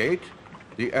Windigate,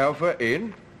 the Alpha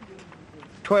Inn,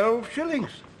 12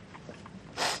 shillings.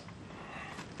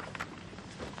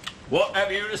 What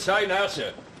have you to say now,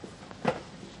 sir?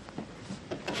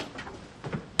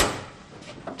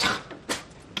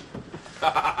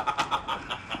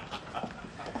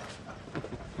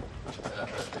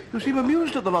 You seem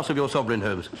amused at the loss of your sovereign,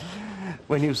 Holmes.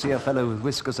 When you see a fellow with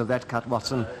whiskers of that cut,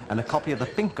 Watson, and a copy of the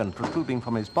Pink 'Un protruding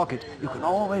from his pocket, you can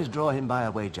always draw him by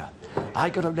a wager. I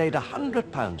could have laid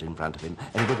 £100 in front of him,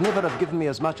 and he would never have given me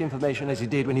as much information as he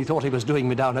did when he thought he was doing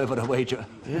me down over a wager.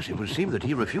 Yes, it would seem that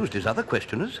he refused his other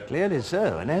questioners. Clearly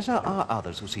so, and as there are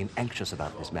others who seem anxious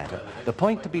about this matter, the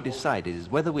point to be decided is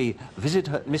whether we visit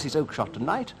her, Mrs. Oakshott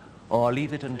tonight, or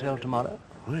leave it until tomorrow.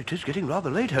 Well, it is getting rather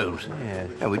late, Holmes.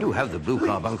 Yes. And we do have the blue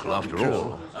carbuncle after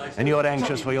all. And you're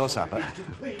anxious for your supper.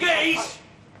 Geese?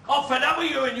 I'm fed up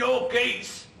with you and your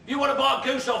geese. You want to buy a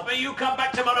goose off me, you come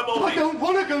back tomorrow morning. I don't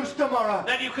want a goose tomorrow.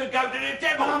 Then you could go to the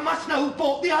devil. But I must know who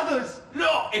bought the others.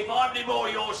 Look, if I have any more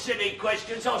of your silly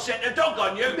questions, I'll set the dog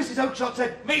on you. Mrs. Oakshott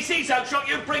said... Mrs. Oakshott,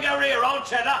 you bring her here, I'll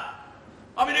tell her.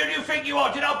 I mean, who do you think you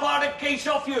are? Did I buy the geese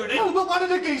off you, then? No, but one of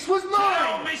the geese was Tell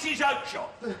mine. Mrs.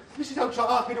 Oakshott. Mrs. Oakshott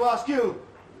asked me to ask you.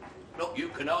 Look, you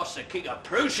can ask the King of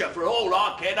Prussia for all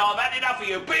I care. I've had enough of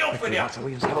you. Be off with you. So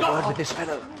we just have a word with this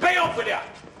fellow. Be off with you.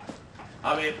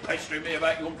 I'm here pestering me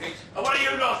about your geese. And what are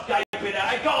you not gaping at?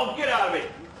 Hey, go on, get out of it.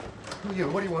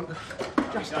 What do you want?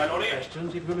 Just going on here?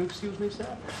 questions, if you'll excuse me,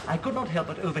 sir. I could not help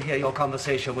but overhear your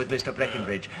conversation with Mr.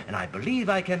 Breckenridge, and I believe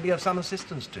I can be of some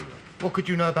assistance to you. What could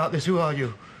you know about this? Who are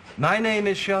you? My name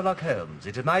is Sherlock Holmes.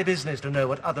 It is my business to know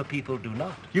what other people do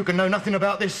not. You can know nothing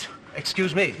about this.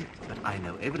 Excuse me, but I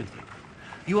know everything.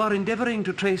 You are endeavouring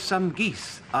to trace some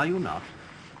geese, are you not?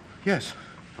 Yes.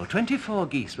 Well, 24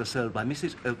 geese were sold by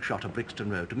Mrs. Oakshott of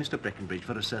Brixton Road to Mr. Breckenridge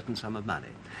for a certain sum of money.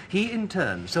 He, in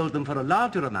turn, sold them for a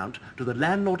larger amount to the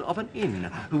landlord of an inn,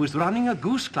 who was running a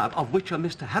goose club of which a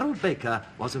Mr. Harold Baker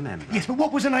was a member. Yes, but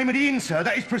what was the name of the inn, sir?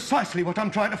 That is precisely what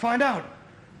I'm trying to find out.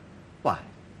 Why?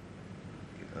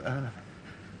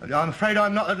 I'm afraid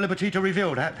I'm not at liberty to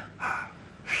reveal that.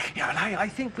 Yeah, and I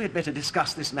think we'd better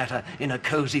discuss this matter in a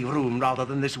cosy room rather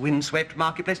than this windswept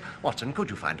marketplace. Watson, could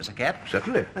you find us a cab?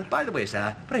 Certainly. By the way,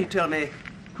 sir, pray tell me,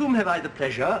 whom have I the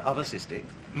pleasure of assisting?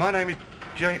 My name is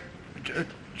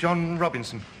John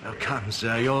Robinson. Oh, come,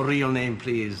 sir, your real name,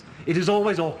 please. It is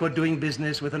always awkward doing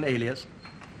business with an alias.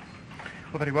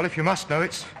 Well, very well, if you must know,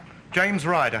 it's James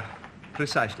Ryder.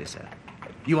 Precisely, sir.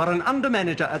 You are an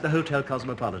under-manager at the Hotel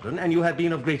Cosmopolitan, and you have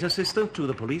been of great assistance to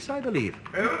the police, I believe.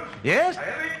 Oh? Yes?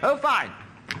 Oh, fine.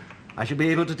 I shall be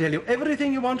able to tell you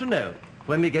everything you want to know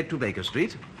when we get to Baker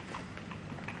Street.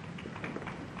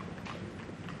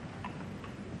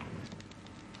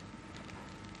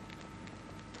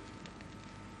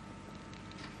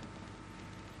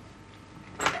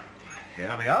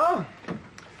 Here we are.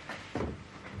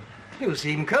 You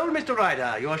seem cold, Mr.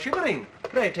 Ryder. You are shivering.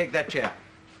 Pray, take that chair.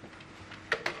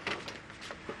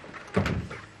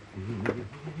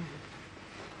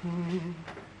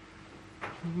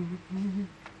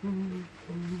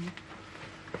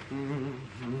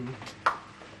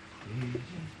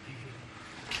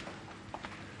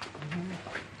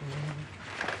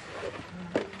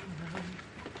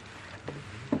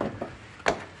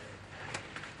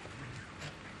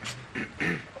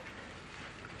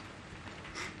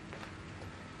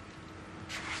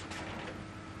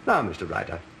 Now, Mr.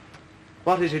 Ryder,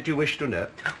 what is it you wish to know?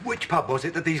 Which pub was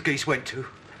it that these geese went to?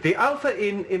 The Alpha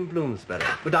Inn in Bloomsbury.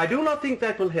 But I do not think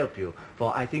that will help you,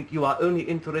 for I think you are only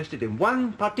interested in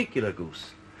one particular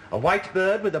goose. A white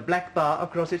bird with a black bar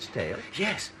across its tail.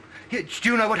 Yes. Do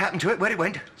you know what happened to it, where it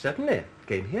went? Certainly.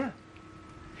 Came here.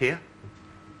 Here?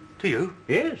 To you?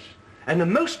 Yes. And a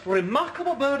most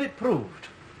remarkable bird it proved.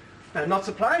 I'm not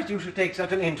surprised you should take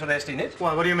such an interest in it.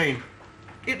 Why, what do you mean?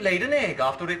 It laid an egg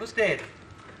after it was dead.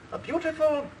 A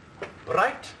beautiful,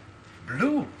 bright,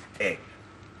 blue egg.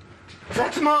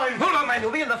 That's mine! Hold on, man,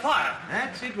 you'll be in the fire.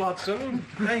 That's it, Watson.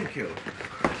 Thank you.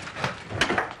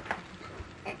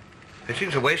 It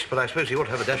seems a waste, but I suppose he ought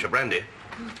to have a dash of brandy.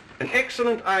 An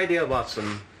excellent idea,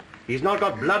 Watson. He's not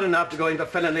got blood enough to go into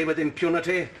felony with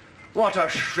impunity. What a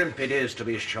shrimp it is, to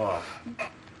be sure.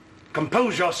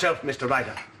 Compose yourself, Mr.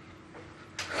 Ryder.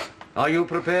 Are you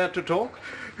prepared to talk?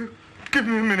 Give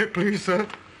me a minute, please, sir.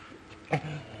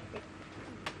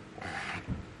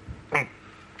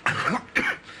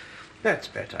 That's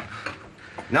better.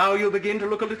 Now you begin to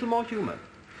look a little more human.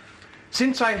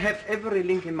 Since I have every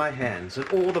link in my hands and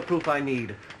all the proof I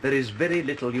need, there is very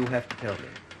little you have to tell me.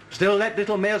 Still, that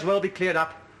little may as well be cleared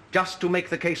up, just to make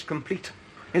the case complete.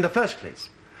 In the first place,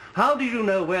 how did you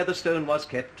know where the stone was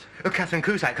kept? Catherine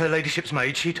Cusack, her ladyship's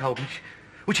maid, she told me.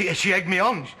 Well, she egged me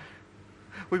on.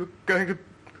 We were going to...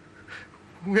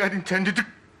 We had intended to...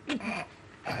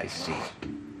 I see.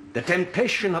 The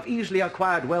temptation of easily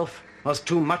acquired wealth was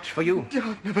too much for you.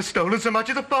 I've never stolen so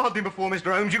much as a farthing before,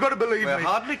 Mr. Holmes. You've got to believe We're me.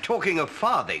 hardly talking of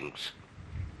farthings.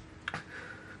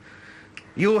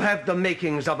 You have the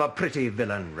makings of a pretty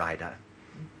villain, Ryder.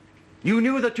 You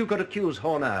knew that you could accuse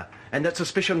Horner and that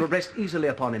suspicion would rest easily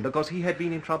upon him because he had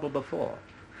been in trouble before.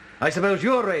 I suppose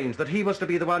you arranged that he was to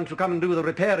be the one to come and do the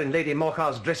repair in Lady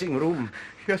Morcar's dressing room.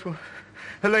 Yes, well,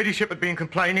 her ladyship had been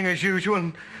complaining as usual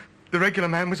and the regular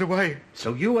man was away.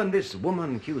 So you and this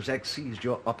woman, Cusack, seized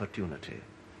your opportunity.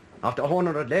 After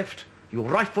Horner had left, you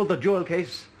rifled the jewel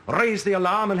case, raised the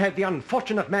alarm and had the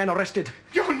unfortunate man arrested.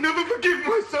 You'll never forgive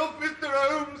myself, Mr.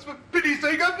 Holmes. For pity's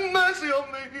sake, have mercy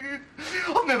on me.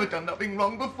 I've never done nothing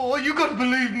wrong before. You've got to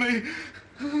believe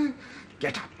me.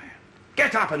 Get up, man.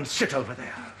 Get up and sit over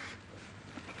there.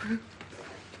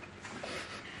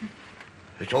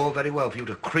 It's all very well for you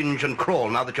to cringe and crawl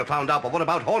now that you've found out, but what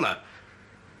about Horner?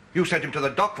 You sent him to the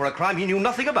dock for a crime he knew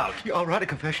nothing about. I'll write a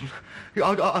confession.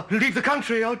 I'll leave the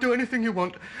country. I'll do anything you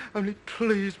want. Only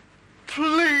please,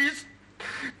 please,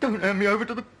 don't hand me over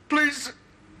to the police.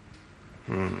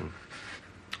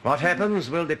 What happens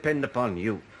will depend upon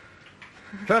you.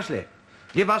 Firstly,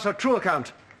 give us a true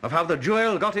account of how the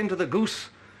jewel got into the goose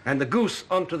and the goose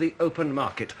onto the open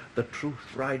market. The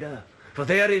truth, Ryder. For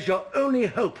there is your only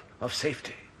hope of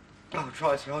safety. I'll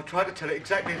try, sir. I'll try to tell it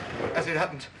exactly as it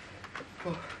happened.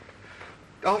 Well,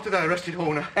 after they arrested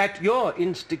Horner... At your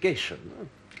instigation?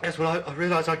 Yes, well, I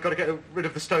realised I'd got to get rid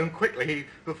of the stone quickly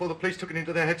before the police took it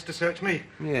into their heads to search me.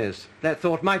 Yes, that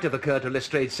thought might have occurred to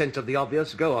Lestrange's sense of the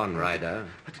obvious. Go on, Ryder.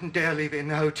 I didn't dare leave it in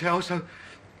the hotel, so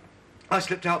I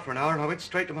slipped out for an hour and I went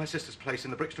straight to my sister's place in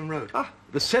the Brixton Road. Ah,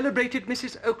 the celebrated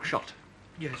Mrs. Oakshott.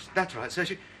 Yes, that's right, sir.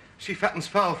 She fattens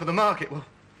fowl for the market. Well,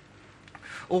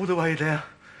 all the way there,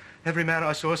 every man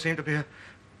I saw seemed to be a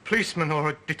policeman or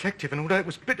a detective, and although it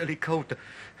was bitterly cold,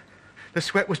 the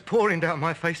sweat was pouring down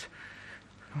my face.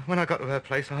 When I got to her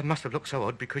place, I must have looked so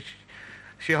odd because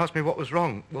she asked me what was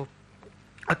wrong. Well,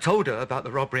 I told her about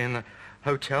the robbery in the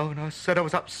hotel, and I said I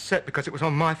was upset because it was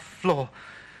on my floor.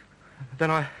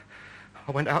 Then I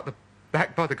went out the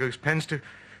back by the goose pens to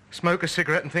smoke a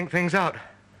cigarette and think things out.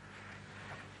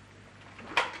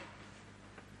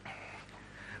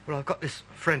 Well, I've got this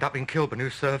friend up in Kilburn who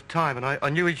served time, and I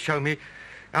knew he'd show me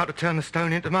how to turn the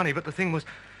stone into money, but the thing was,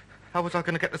 how was I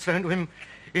going to get the stone to him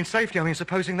in safety? I mean,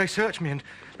 supposing they searched me and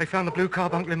they found the blue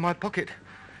carbuncle in my pocket.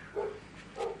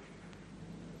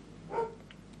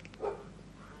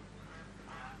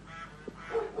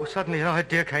 Well, suddenly an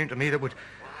idea came to me that would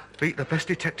beat the best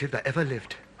detective that ever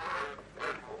lived.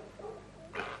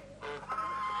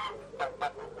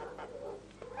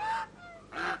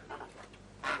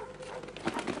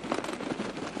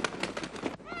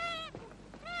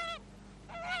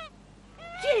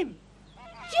 Jim!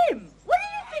 Jim! Where do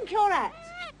you think you're at?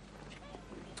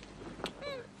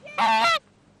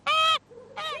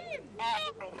 Jim!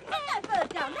 Put that bird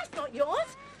down, that's not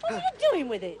yours. What are you doing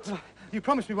with it? You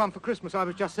promised me one for Christmas. I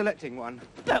was just selecting one.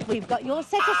 But we've got yours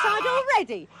set aside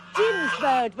already. Jim's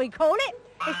bird, we call it.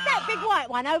 It's that big white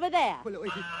one over there. Well, look,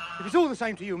 if it's all the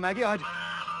same to you, Maggie, I'd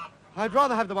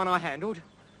rather have the one I handled.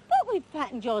 But we've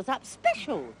fattened yours up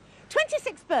special.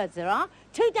 26 birds there are.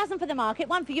 2 dozen for the market,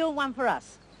 1 for you and 1 for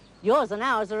us. Yours and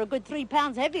ours are a good 3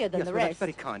 pounds heavier than the Well, rest. that's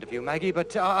very kind of you, Maggie,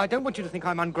 but I don't want you to think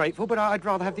I'm ungrateful, but I'd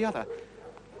rather have the other.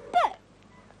 But...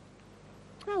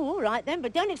 Oh, all right then,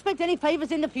 but don't expect any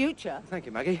favours in the future. Thank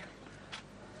you, Maggie.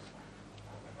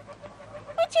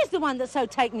 Which is the one that's so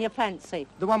taken your fancy?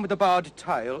 The one with the barred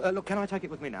tail. Look, can I take it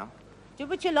with me now? Do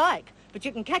what you like, but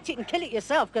you can catch it and kill it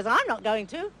yourself, because I'm not going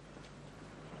to.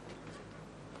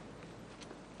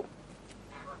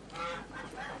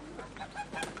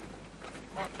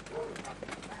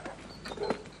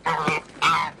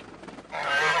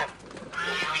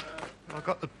 I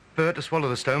got the bird to swallow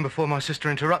the stone before my sister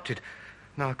interrupted.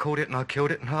 Now I caught it and I killed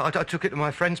it and I took it to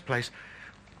my friend's place.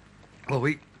 Well,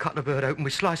 we cut the bird open, we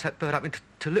sliced that bird up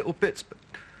into little bits, but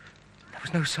there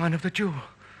was no sign of the jewel.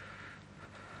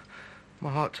 My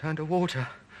heart turned to water.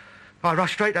 I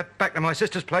rushed straight back to my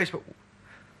sister's place, but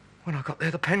when I got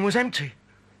there, the pen was empty.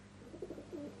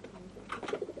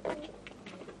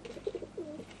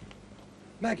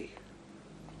 Maggie,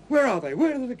 where are they?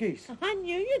 Where are the geese? I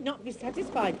knew you'd not be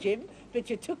satisfied, Jim, but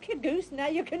you took your goose, now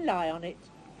you can lie on it.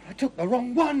 I took the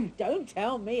wrong one. Don't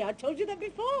tell me, I told you that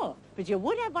before. But you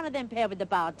would have one of them pair with the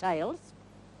barred tails.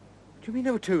 Do you mean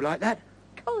there were 2 like that?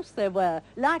 Of course there were,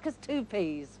 like as 2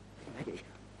 peas. Maggie,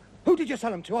 who did you sell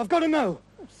them to? I've got to know.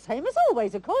 Same as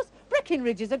always, of course.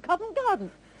 Breckenridge's at Covent Garden.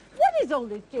 What is all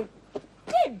this, Jim?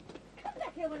 Jim, come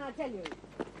back here when I tell you.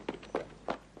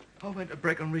 I went to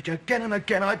Breckenridge again and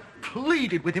again. I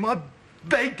pleaded with him. I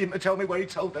begged him to tell me where he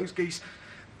sold those geese.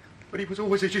 But he was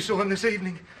always as you saw him this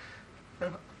evening.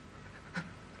 And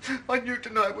I knew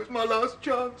tonight was my last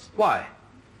chance. Why?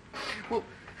 Well,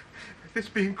 this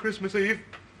being Christmas Eve,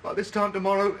 by this time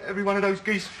tomorrow, every one of those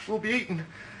geese will be eaten.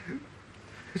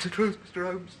 It's the truth, Mr.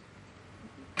 Holmes.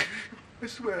 I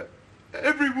swear,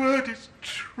 every word is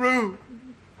true.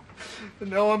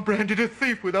 And now I'm branded a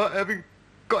thief without having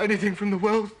got anything from the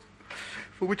wealth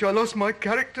for which I lost my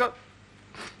character.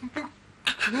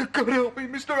 God help me,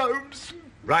 Mr. Holmes.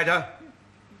 Ryder.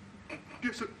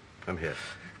 Yes, sir. Come here.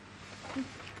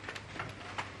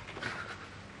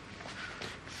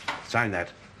 Sign that,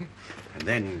 and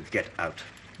then get out.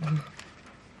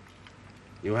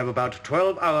 You have about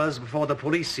 12 hours before the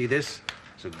police see this,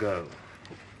 so go.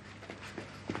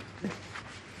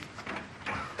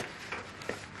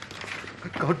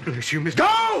 God bless you, Mr.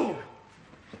 Go!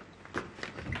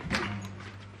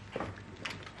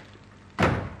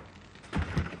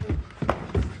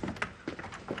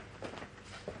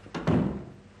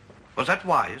 Was that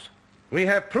wise? We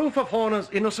have proof of Horner's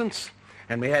innocence,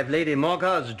 and we have Lady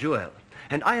Morgar's jewel.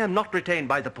 And I am not retained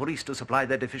by the police to supply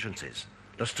their deficiencies.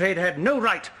 Lestrade had no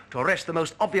right to arrest the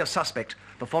most obvious suspect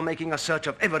before making a search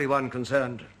of everyone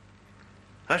concerned.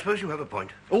 I suppose you have a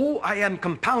point. Oh, I am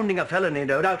compounding a felony,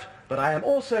 no doubt, but I am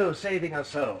also saving a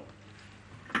soul.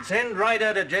 Send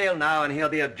Ryder to jail now, and he'll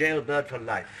be a jailbird for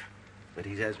life. But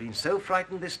he has been so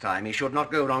frightened this time, he should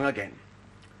not go wrong again.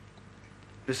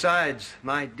 Besides,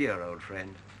 my dear old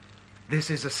friend, this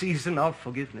is a season of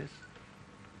forgiveness.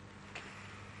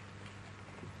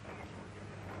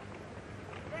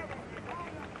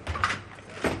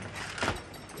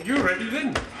 You ready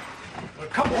then? Well,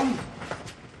 come on.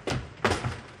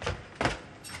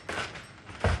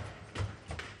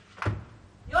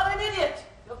 You're an idiot.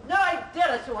 You have no idea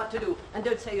as to what to do. And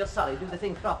don't say you're sorry. Do the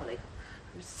thing properly.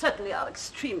 You certainly are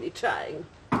extremely trying.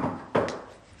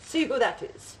 See who that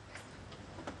is.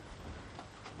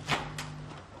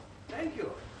 Thank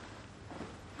you.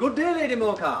 Good day, Lady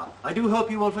Morcar. I do hope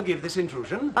you will forgive this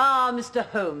intrusion. Ah, Mr.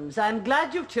 Holmes, I'm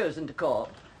glad you've chosen to call.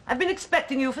 I've been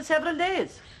expecting you for several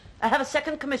days. I have a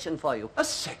second commission for you. A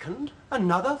second?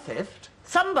 Another theft?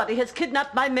 Somebody has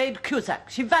kidnapped my maid Cusack.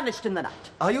 She vanished in the night.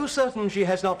 Are you certain she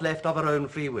has not left of her own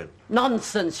free will?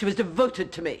 Nonsense. She was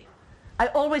devoted to me. I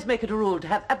always make it a rule to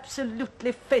have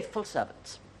absolutely faithful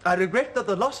servants. I regret that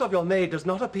the loss of your maid does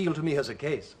not appeal to me as a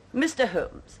case. Mr.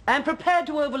 Holmes, I am prepared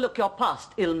to overlook your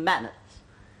past ill manners.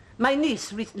 My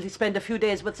niece recently spent a few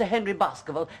days with Sir Henry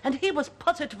Baskerville, and he was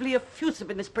positively effusive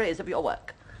in his praise of your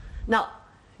work. Now,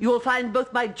 you will find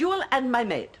both my jewel and my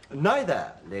maid.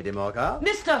 Neither, Lady Morcar.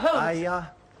 Mr. Holmes! I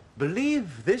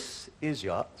believe this is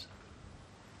yours.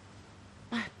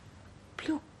 My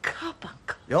blue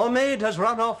carbuncle. Your maid has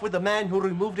run off with the man who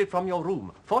removed it from your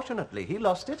room. Fortunately, he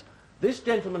lost it. This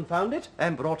gentleman found it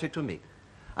and brought it to me.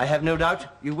 I have no doubt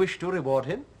you wish to reward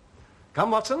him.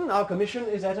 Come, Watson, our commission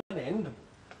is at an end.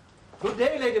 Good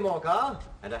day, Lady Morcar,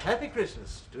 and a happy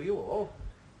Christmas to you all.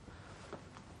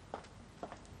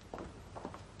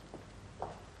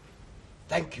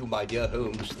 Thank you, my dear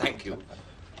Holmes, thank you.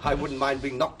 I wouldn't mind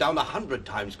being knocked down 100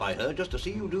 times by her just to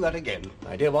see you do that again.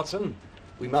 My dear Watson,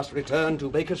 we must return to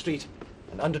Baker Street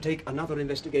and undertake another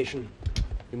investigation,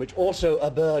 in which also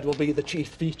a bird will be the chief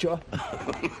feature.